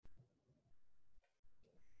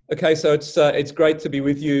Okay, so it's great to be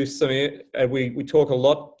with you, Samir. We talk a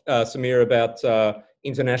lot, Samir, about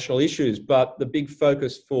international issues, but the big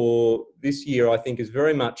focus for this year, I think, is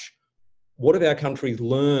very much what have our countries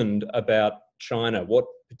learned about China? What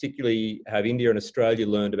particularly have India and Australia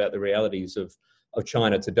learned about the realities of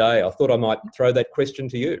China today? I thought I might throw that question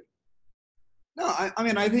to you. No, I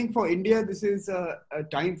mean, I think for India, this is a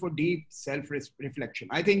time for deep self-reflection.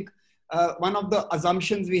 I think one of the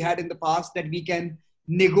assumptions we had in the past that we can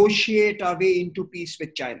negotiate our way into peace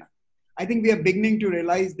with China. I think we are beginning to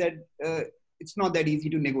realize that it's not that easy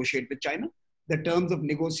to negotiate with China. The terms of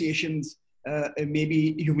negotiations may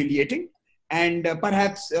be humiliating, and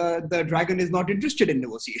perhaps the dragon is not interested in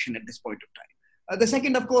negotiation at this point of time. The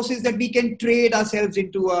second, of course, is that we can trade ourselves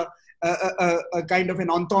into a kind of an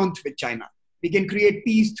entente with China. We can create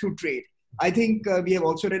peace through trade. I think we have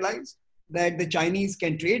also realized that the Chinese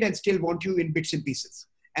can trade and still want you in bits and pieces.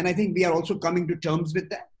 And I think we are also coming to terms with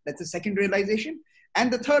that. That's the second realization.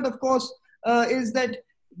 And the third, of course, is that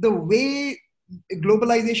the way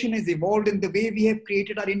globalization has evolved and the way we have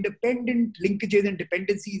created our independent linkages and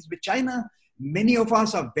dependencies with China, many of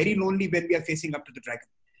us are very lonely when we are facing up to the dragon.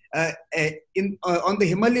 On the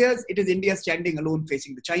Himalayas, it is India standing alone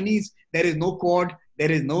facing the Chinese. There is no Quad. There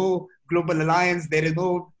is no global alliance. There is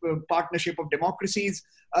no partnership of democracies.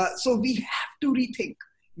 So we have to rethink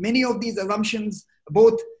many of these assumptions,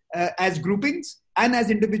 both as groupings and as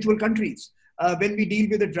individual countries. When we deal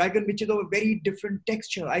with a dragon, which is of a very different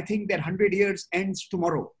texture, I think that 100 years ends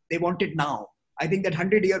tomorrow. They want it now. I think that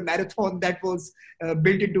 100-year marathon that was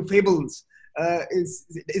built into fables is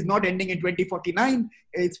not ending in 2049.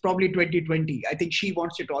 It's probably 2020. I think she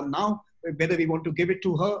wants it all now. Whether we want to give it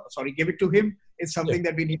to him is something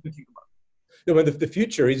that we need to think about. Yeah, well, the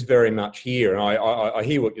future is very much here. And I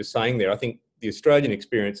hear what you're saying there. I think the Australian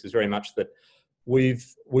experience is very much that we've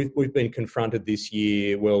been confronted this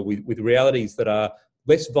year, with realities that are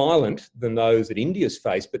less violent than those that India's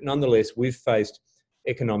faced, but nonetheless we've faced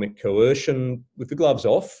economic coercion with the gloves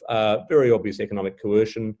off, very obvious economic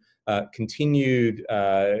coercion, continued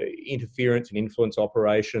interference and influence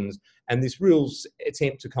operations, and this real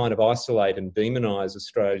attempt to kind of isolate and demonise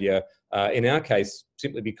Australia, in our case,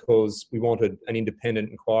 simply because we wanted an independent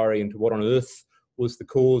inquiry into what on earth was the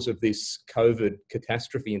cause of this COVID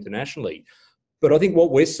catastrophe internationally. But I think what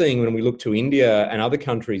we're seeing when we look to India and other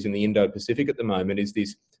countries in the Indo-Pacific at the moment is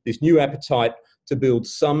this new appetite to build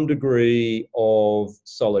some degree of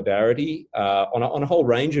solidarity on a whole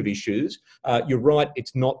range of issues. You're right,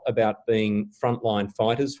 it's not about being frontline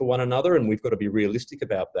fighters for one another, and we've got to be realistic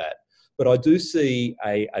about that. But I do see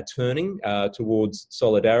a turning towards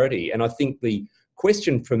solidarity. And I think the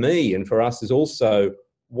question for me and for us is also,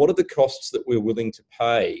 what are the costs that we're willing to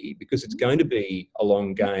pay? Because it's going to be a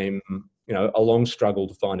long game, a long struggle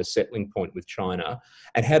to find a settling point with China.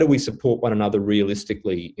 And how do we support one another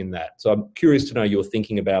realistically in that? So I'm curious to know your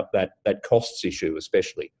thinking about that costs issue,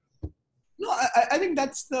 especially. No, I think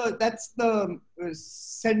that's the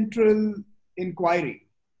central inquiry.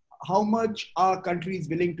 How much are countries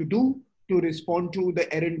willing to do to respond to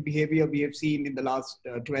the errant behavior we have seen in the last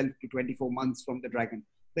 12 to 24 months from the dragon?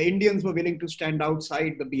 The Indians were willing to stand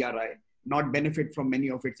outside the BRI, not benefit from many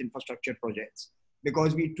of its infrastructure projects,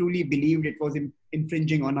 because we truly believed it was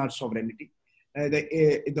infringing on our sovereignty.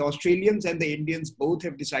 The Australians and the Indians both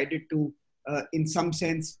have decided to, in some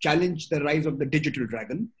sense, challenge the rise of the digital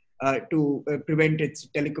dragon to prevent its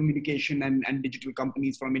telecommunication and digital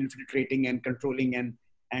companies from infiltrating and controlling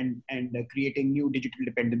and creating new digital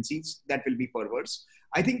dependencies that will be perverse.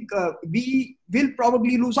 I think we will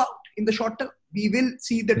probably lose out in the short term. We will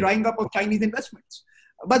see the drying up of Chinese investments.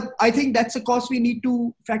 But I think that's a cost we need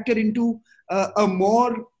to factor into a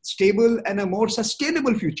more stable and a more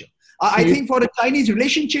sustainable future. I think for a Chinese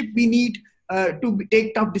relationship, we need to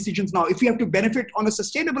take tough decisions now. If we have to benefit on a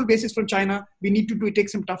sustainable basis from China, we need to take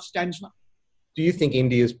some tough stands now. Do you think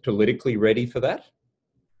India is politically ready for that?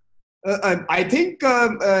 I think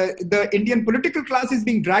the Indian political class is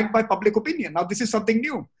being dragged by public opinion. Now, this is something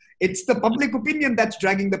new. It's the public opinion that's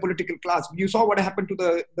dragging the political class. You saw what happened to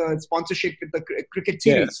the sponsorship with the cricket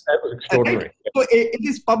series. Yes, that was extraordinary. Right? So it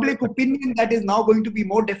is public opinion that is now going to be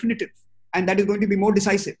more definitive and that is going to be more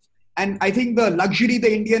decisive. And I think the luxury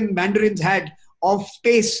the Indian mandarins had of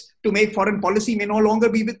space to make foreign policy may no longer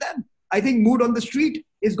be with them. I think mood on the street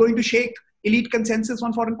is going to shake elite consensus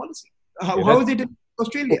on foreign policy. How is it in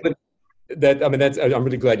Australia? Well, I'm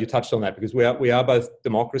really glad you touched on that, because we are both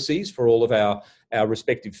democracies for all of our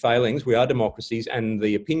respective failings. We are democracies, and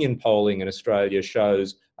the opinion polling in Australia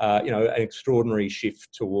shows an extraordinary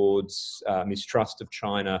shift towards mistrust of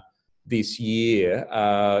China this year,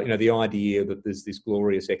 the idea that there's this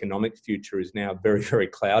glorious economic future is now very, very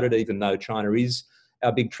clouded, even though China is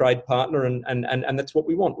our big trade partner, and that's what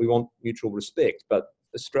we want. We want mutual respect. But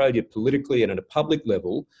Australia politically and at a public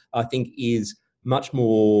level, I think, is much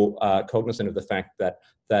more cognizant of the fact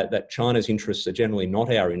that China's interests are generally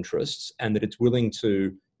not our interests, and that it's willing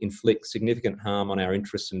to inflict significant harm on our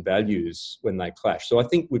interests and values when they clash. So I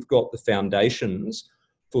think we've got the foundations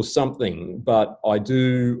for something, but I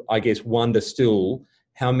do, I guess, wonder still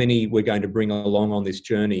how many we're going to bring along on this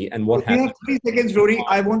journey and what happens. We have 3 seconds, Rory.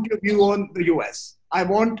 I want your view on the US. I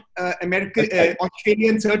want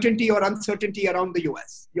Australian certainty or uncertainty around the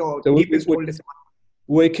US. Your deepest, boldest one.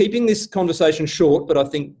 We're keeping this conversation short, but I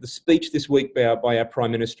think the speech this week by our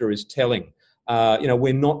Prime Minister is telling.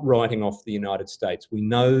 We're not writing off the United States. We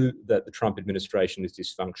know that the Trump administration is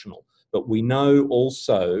dysfunctional, but we know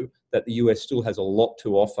also that the US still has a lot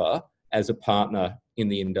to offer as a partner in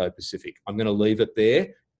the Indo-Pacific. I'm going to leave it there,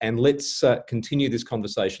 and let's continue this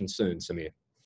conversation soon, Samir.